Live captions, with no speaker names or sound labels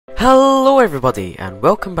Hello everybody and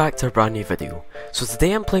welcome back to a brand new video. So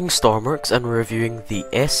today I'm playing Stormworks and reviewing the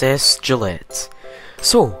SS Gillett.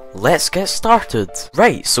 So let's get started.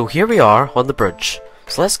 Right, so here we are on the bridge.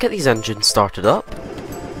 So let's get these engines started up.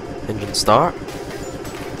 Engine start.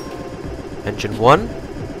 Engine 1.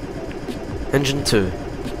 Engine 2.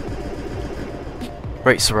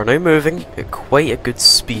 Right, so we're now moving at quite a good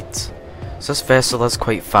speed. So this vessel is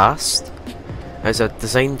quite fast, as I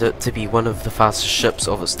designed it to be one of the fastest ships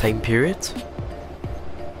of its time period.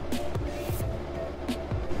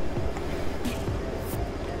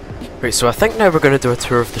 Right, so I think now we're going to do a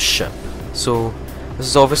tour of the ship. So this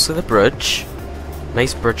is obviously the bridge.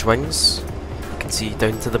 Nice bridge wings. You can see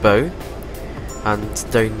down to the bow.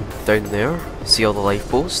 And down there, see all the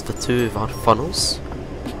lifeboats, the two funnels.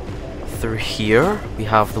 Through here we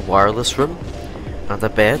have the wireless room and a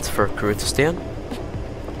bed for a crew to stay in.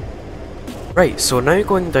 Right, so now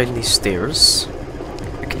going down these stairs,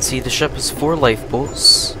 you can see the ship has 4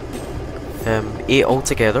 lifeboats, 8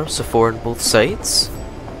 altogether, so 4 on both sides.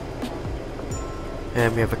 We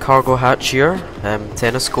have a cargo hatch here,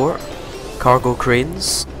 tennis court, cargo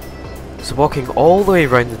cranes. So walking all the way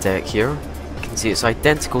around the deck here, you can see it's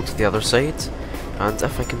identical to the other side, and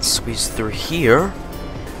if I can squeeze through here,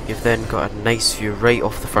 you've then got a nice view right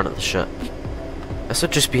off the front of the ship. This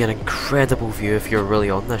would just be an incredible view if you're really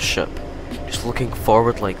on this ship. Just looking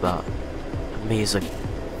forward like that. Amazing.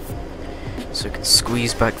 So you can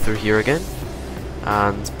squeeze back through here again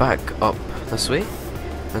and back up this way,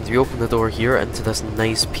 and we open the door here into this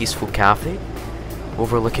nice peaceful cafe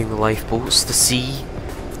overlooking the lifeboats, the sea,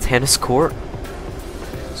 the tennis court.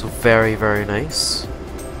 So very nice.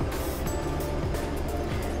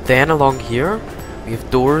 Then along here we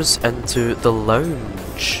have doors into the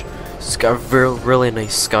lounge. It's got a really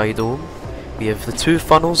nice sky dome. We have the 2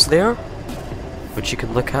 funnels there, which you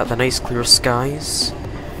can look at, the nice clear skies,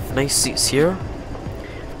 nice seats here.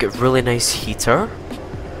 We've got a really nice heater.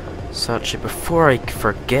 So actually, before I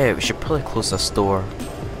forget, we should probably close this door,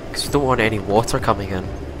 because we don't want any water coming in.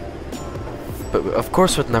 But of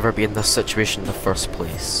course we'd never be in this situation in the first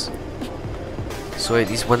place. So out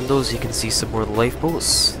these windows you can see some more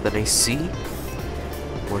lifeboats, the nice sea,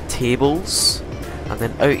 more tables, and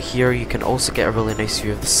then out here you can also get a really nice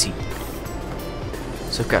view of the sea.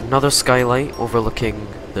 So we've got another skylight overlooking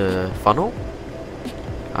the funnel,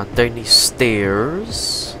 and down these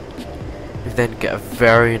stairs we then get a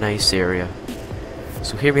very nice area.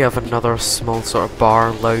 So here we have another small sort of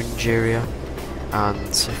bar lounge area, and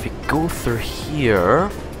if we go through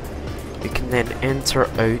here we can then enter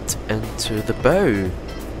out into the bow.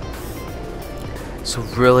 So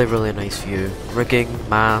really nice view. Rigging,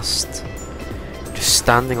 mast, just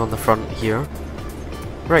standing on the front here.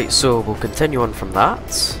 Right, so we'll continue on from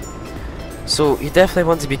that. So you definitely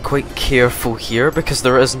want to be quite careful here because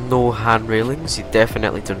there is no hand railings. You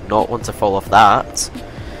definitely do not want to fall off that.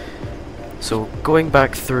 So going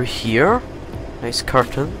back through here, nice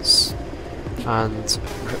curtains, and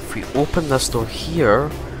if we open this door here,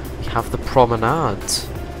 we have the promenade.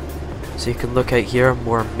 So you can look out here,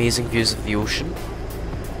 more amazing views of the ocean.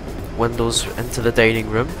 Windows into the dining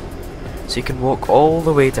room. So you can walk all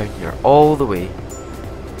the way down here, all the way.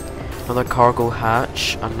 Another cargo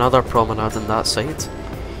hatch, another promenade on that side.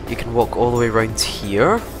 You can walk all the way around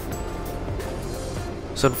here.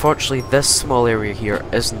 So unfortunately this small area here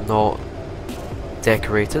is not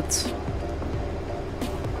decorated.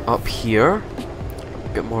 Up here,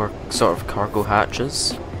 we've got more sort of cargo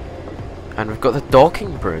hatches. And we've got the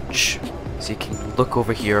docking bridge. So you can look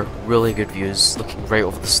over here, really good views, looking right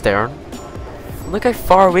over the stern. And look how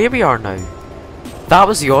far away we are now. That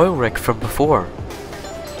was the oil rig from before.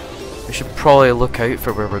 We should probably look out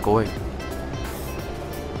for where we're going.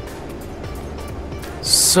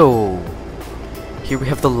 So, here we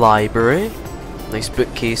have the library. Nice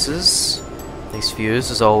bookcases. Nice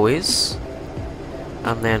views as always.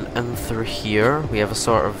 And then in through here we have a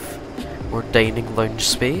sort of more dining lounge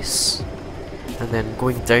space. And then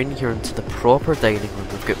going down here into the proper dining room,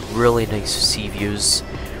 we've got really nice sea views.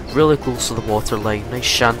 Really close to the waterline. Nice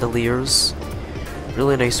chandeliers.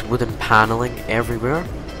 Really nice wooden paneling everywhere.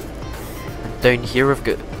 Down here we've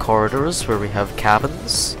got corridors where we have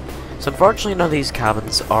cabins. So unfortunately none of these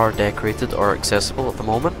cabins are decorated or accessible at the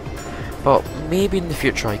moment, but maybe in the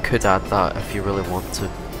future I could add that if you really want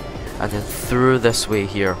to. And then through this way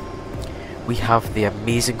here we have the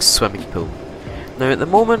amazing swimming pool. Now at the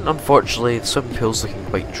moment unfortunately the swimming pool's looking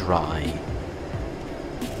quite dry.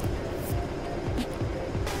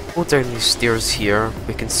 Go down these stairs here,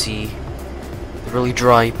 we can see the really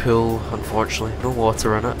dry pool, unfortunately, no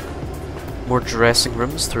water in it. More dressing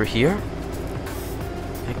rooms through here.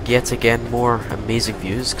 yet again more amazing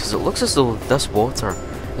views, because it looks as though this water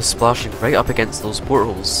is splashing right up against those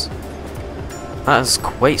portholes. That is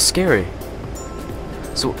quite scary.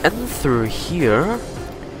 So in through here,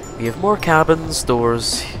 we have more cabins,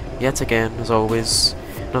 doors, yet again, as always.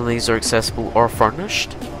 None of these are accessible or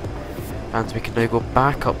furnished. And we can now go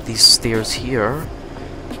back up these stairs here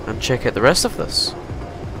and check out the rest of this.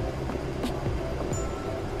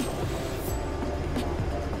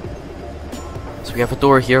 So we have a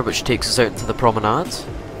door here which takes us out into the promenade.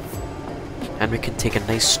 And we can take a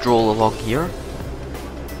nice stroll along here.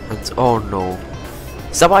 And oh no.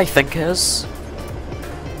 Is that what I think it is?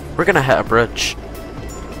 We're gonna hit a bridge.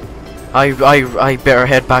 I better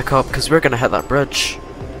head back up because we're gonna hit that bridge.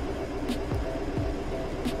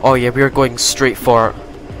 Oh yeah, we're going straight for it.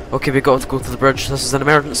 Okay, we got to go to the bridge. This is an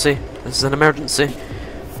emergency. This is an emergency.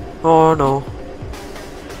 Oh no.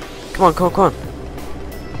 Come on, come on, come on.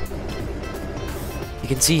 You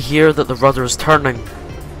can see here that the rudder is turning.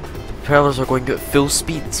 The propellers are going at full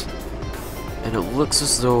speed. And it looks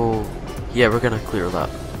as though... yeah, we're gonna clear that.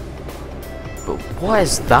 But what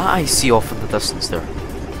is that I see off in the distance there?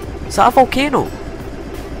 Is that a volcano?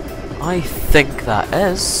 I think that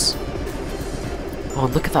is. Oh,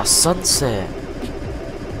 look at that sunset.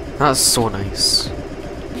 That's so nice.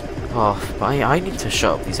 Oh, but I need to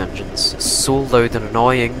shut up these engines. It's so loud and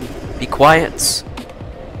annoying. Be quiet.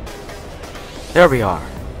 There we are.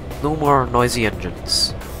 No more noisy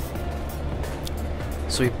engines.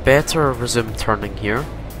 So we better resume turning here.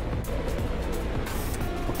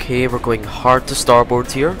 Okay, we're going hard to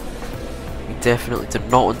starboard here. We definitely do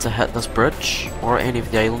not want to hit this bridge or any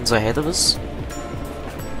of the islands ahead of us.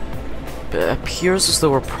 But it appears as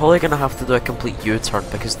though we're probably going to have to do a complete U-turn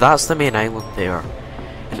because that's the main island there.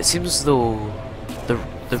 And it seems as though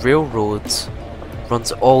the railroad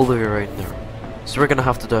runs all the way around there. So we're going to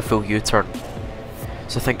have to do a full U-turn.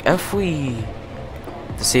 So I think if we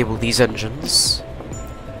disable these engines,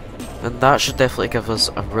 then that should definitely give us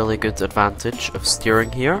a really good advantage of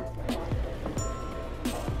steering here.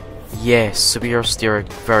 Yes, so we are steering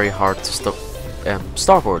very hard to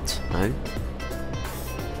starboard now.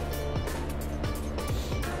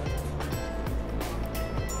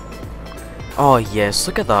 Oh yes,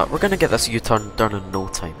 look at that. We're gonna get this U-turn done in no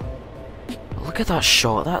time. Look at that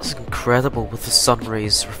shot. That's incredible with the sun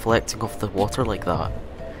rays reflecting off the water like that.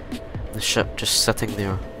 The ship just sitting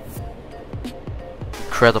there.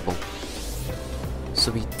 Incredible.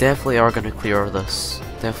 So we definitely are going to clear this.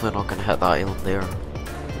 Definitely not going to hit that island there.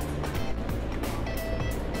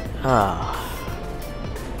 Ah.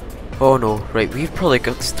 Oh no, right, we've probably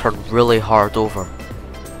got to turn really hard over.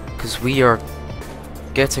 Because we are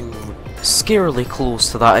getting scarily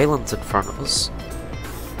close to that island in front of us.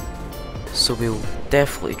 So we'll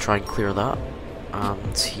definitely try and clear that.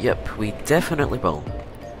 And yep, we definitely will.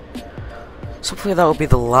 So hopefully that will be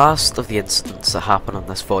the last of the incidents that happen on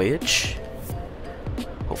this voyage.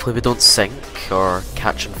 Hopefully we don't sink or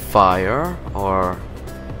catch on fire or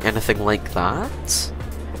anything like that.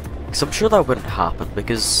 Because I'm sure that wouldn't happen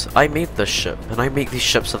because I made this ship and I make these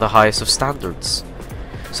ships to the highest of standards.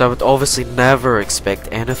 So I would obviously never expect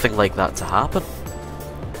anything like that to happen.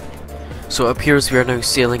 So it appears we are now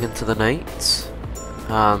sailing into the night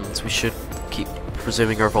and we should keep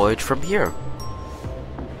resuming our voyage from here.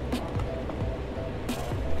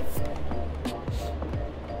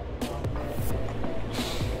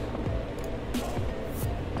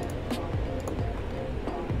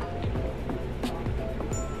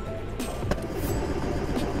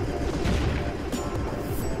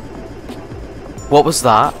 What was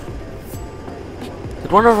that?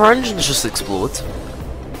 Did one of our engines just explode?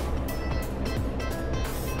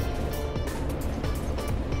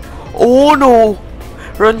 Oh no!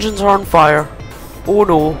 Our engines are on fire. Oh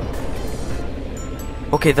no.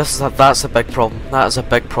 Okay, that's a big problem. That is a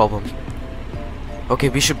big problem. Okay,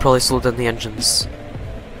 we should probably slow down the engines.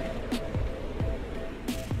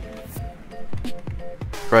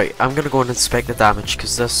 Right, I'm gonna go and inspect the damage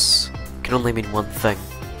because this can only mean one thing.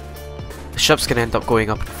 The ship's gonna end up going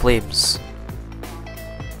up in flames.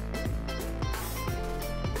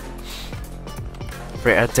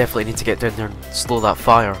 Right, I definitely need to get down there and slow that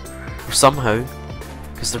fire. Or somehow.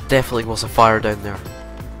 Because there definitely was a fire down there.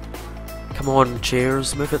 Come on,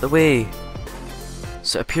 chairs, move out the way.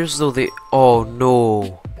 So it appears as though they... Oh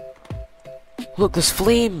no. Look, there's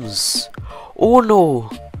flames. Oh no.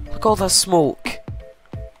 Look all that smoke.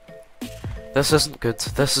 This isn't good.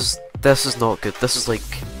 This is not good. This is like...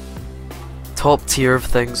 top tier of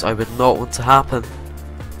things I would not want to happen.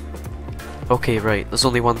 Okay, right, there's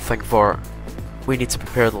only one thing for it. We need to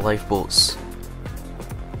prepare the lifeboats.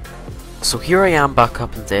 So here I am back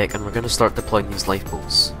up on deck and we're going to start deploying these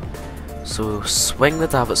lifeboats. So swing the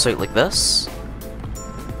davits out like this.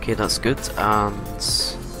 Okay, that's good. And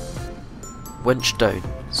winch down.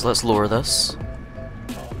 So let's lower this.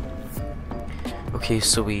 Okay,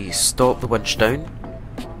 so we stop the winch down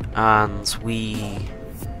and we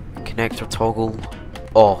connect our toggle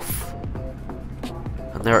off.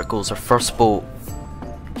 And there it goes, our first boat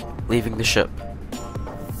leaving the ship.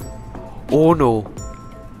 Oh no!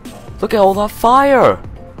 Look at all that fire!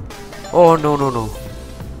 Oh no no no.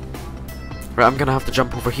 Right, I'm gonna have to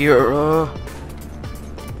jump over here. I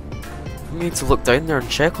need to look down there and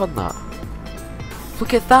check on that.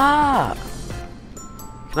 Look at that!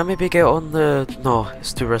 Can I maybe get on the... No,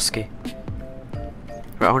 it's too risky.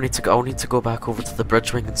 Right, I'll need to go back over to the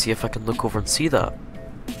bridge wing and see if I can look over and see that.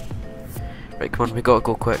 Right, come on, we gotta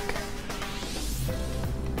go quick.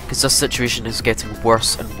 Because this situation is getting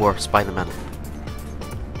worse and worse by the minute.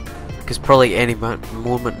 Because probably any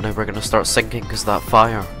moment now we're gonna start sinking because of that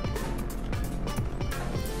fire.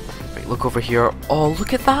 Right, look over here. Oh,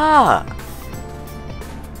 look at that!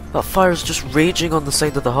 That fire's just raging on the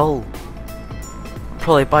side of the hull.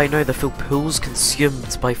 Probably by now the full pool's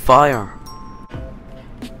consumed by fire.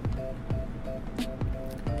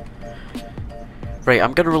 Right,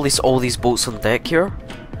 I'm gonna release all these boats on deck here.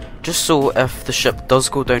 Just so if the ship does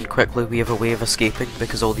go down quickly we have a way of escaping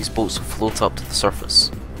because all these boats will float up to the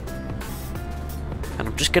surface. And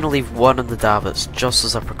I'm just gonna leave one in the davits just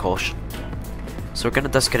as a precaution. So we're gonna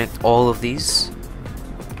disconnect all of these.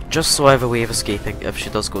 Just so I have a way of escaping if she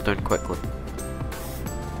does go down quickly.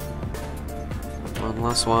 One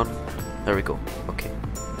last one. There we go. Okay.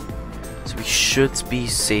 So we should be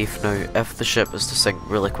safe now if the ship is to sink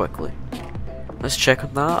really quickly. Let's check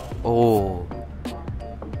on that. Oh.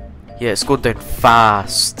 Yeah, it's going down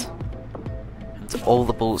fast. And all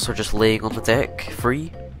the boats are just laying on the deck,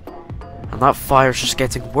 free. And that fire's just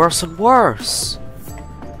getting worse and worse.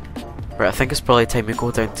 Right, I think it's probably time we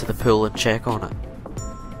go down to the pool and check on it.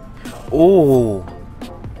 Oh.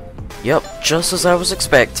 Yep, just as I was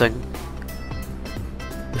expecting.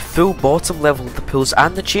 The full bottom level of the pools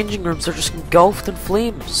and the changing rooms are just engulfed in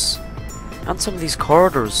flames. And some of these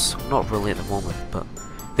corridors, not really at the moment, but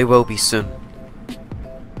they will be soon.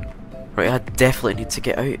 Right, I definitely need to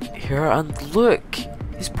get out here, and look!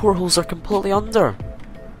 These portholes are completely under.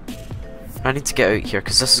 I need to get out here,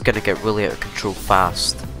 because this is going to get really out of control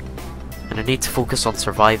fast. And I need to focus on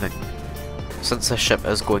surviving, since this ship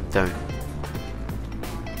is going down.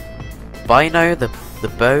 By now, the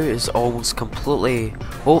bow is almost completely...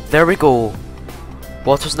 Oh, there we go!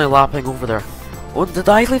 Water's now lapping over there. Oh, did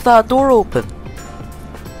I leave that door open?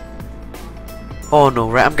 Oh no,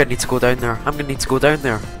 right, I'm gonna need to go down there. I'm gonna need to go down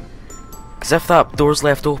there. Because if that door's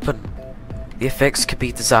left open, the effects could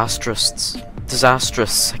be disastrous.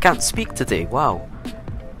 Disastrous. I can't speak today, wow.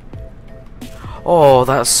 Oh,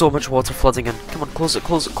 that's so much water flooding in. Come on, close it,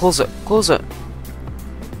 close it, close it, close it.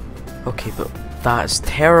 Okay, but that is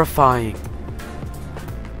terrifying.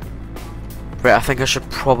 Right, I think I should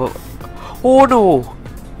probably... Oh no!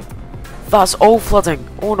 That's all flooding!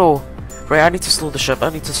 Oh no! Right, I need to slow the ship, I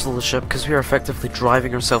need to slow the ship, because we are effectively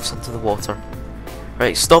driving ourselves into the water.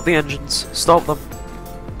 Right, stop the engines, stop them.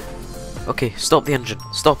 Okay, stop the engine,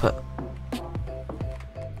 stop it.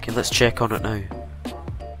 Okay, let's check on it now.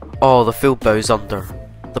 Oh, the full bow's under.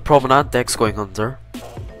 The promenade deck's going under.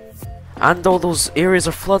 And all those areas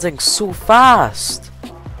are flooding so fast!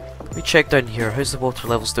 Let me check down here, how's the water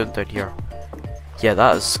levels doing down here? Yeah,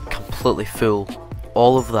 that is completely full.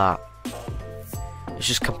 All of that. It's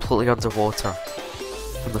just completely underwater.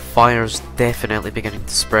 And the fire's definitely beginning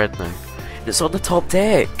to spread now. And it's on the top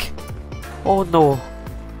deck! Oh no!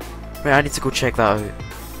 Right, I need to go check that out.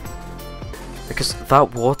 Because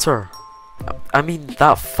that water... I mean,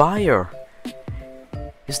 that fire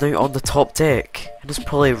is now on the top deck. And it's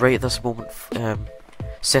probably right at this moment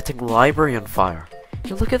setting the library on fire.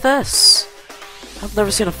 Yeah, look at this! I've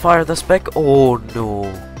never seen a fire this big. Oh no.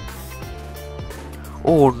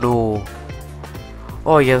 Oh no.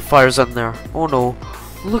 Oh yeah, the fire's in there. Oh no.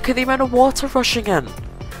 Look at the amount of water rushing in.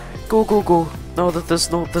 Go, go, go. No,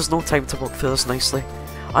 there's no time to walk through this nicely.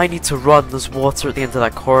 I need to run. There's water at the end of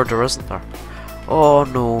that corridor, isn't there? Oh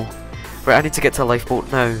no. Right, I need to get to a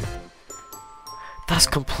lifeboat now. That's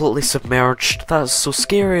completely submerged. That's so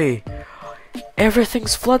scary.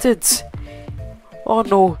 Everything's flooded. Oh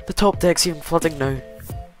no, the top deck's even flooding now.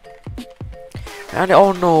 And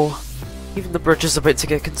oh no, even the bridge is about to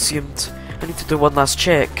get consumed. I need to do one last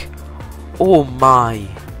check. Oh my.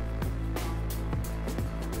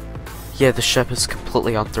 Yeah, the ship is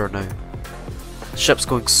completely under now. The ship's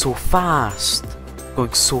going so fast.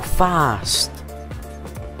 Going so fast.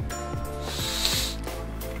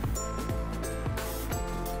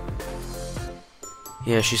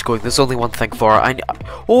 Yeah, she's going. There's only one thing for her.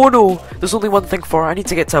 Oh no! There's only one thing for her. I need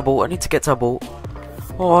to get to a boat. I need to get to a boat.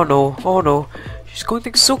 Oh no! Oh no! She's going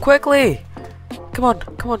things so quickly! Come on!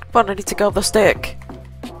 Come on! Come on! I need to get up this deck!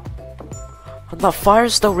 And that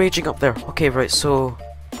fire's still raging up there. Okay, right, so...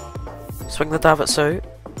 swing the davits out.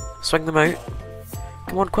 Swing them out.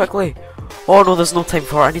 Come on, quickly! Oh no, there's no time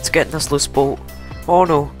for her. I need to get in this loose boat. Oh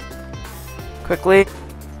no. Quickly!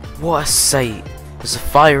 What a sight as the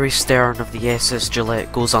fiery stern of the SS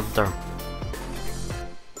Gillett goes under.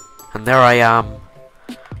 And there I am,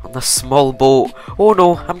 on this small boat. Oh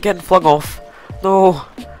no, I'm getting flung off. No,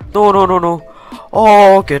 no, no, no, no.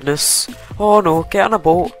 Oh goodness. Oh no, get on a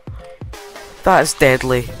boat. That is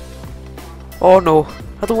deadly. Oh no,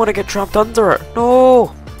 I don't want to get trapped under it.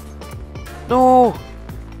 No, no.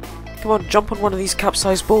 Come on, jump on one of these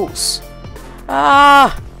capsized boats.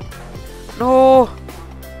 Ah, no.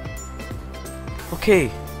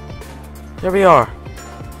 Okay, there we are.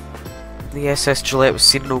 The SS Gillett was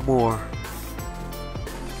seen no more.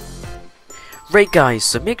 Right guys,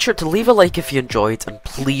 so make sure to leave a like if you enjoyed and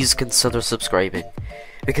please consider subscribing.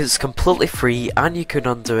 Because it's completely free and you can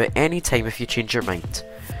undo it anytime if you change your mind.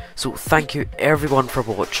 So thank you everyone for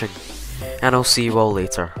watching and I'll see you all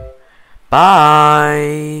later.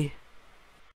 Bye!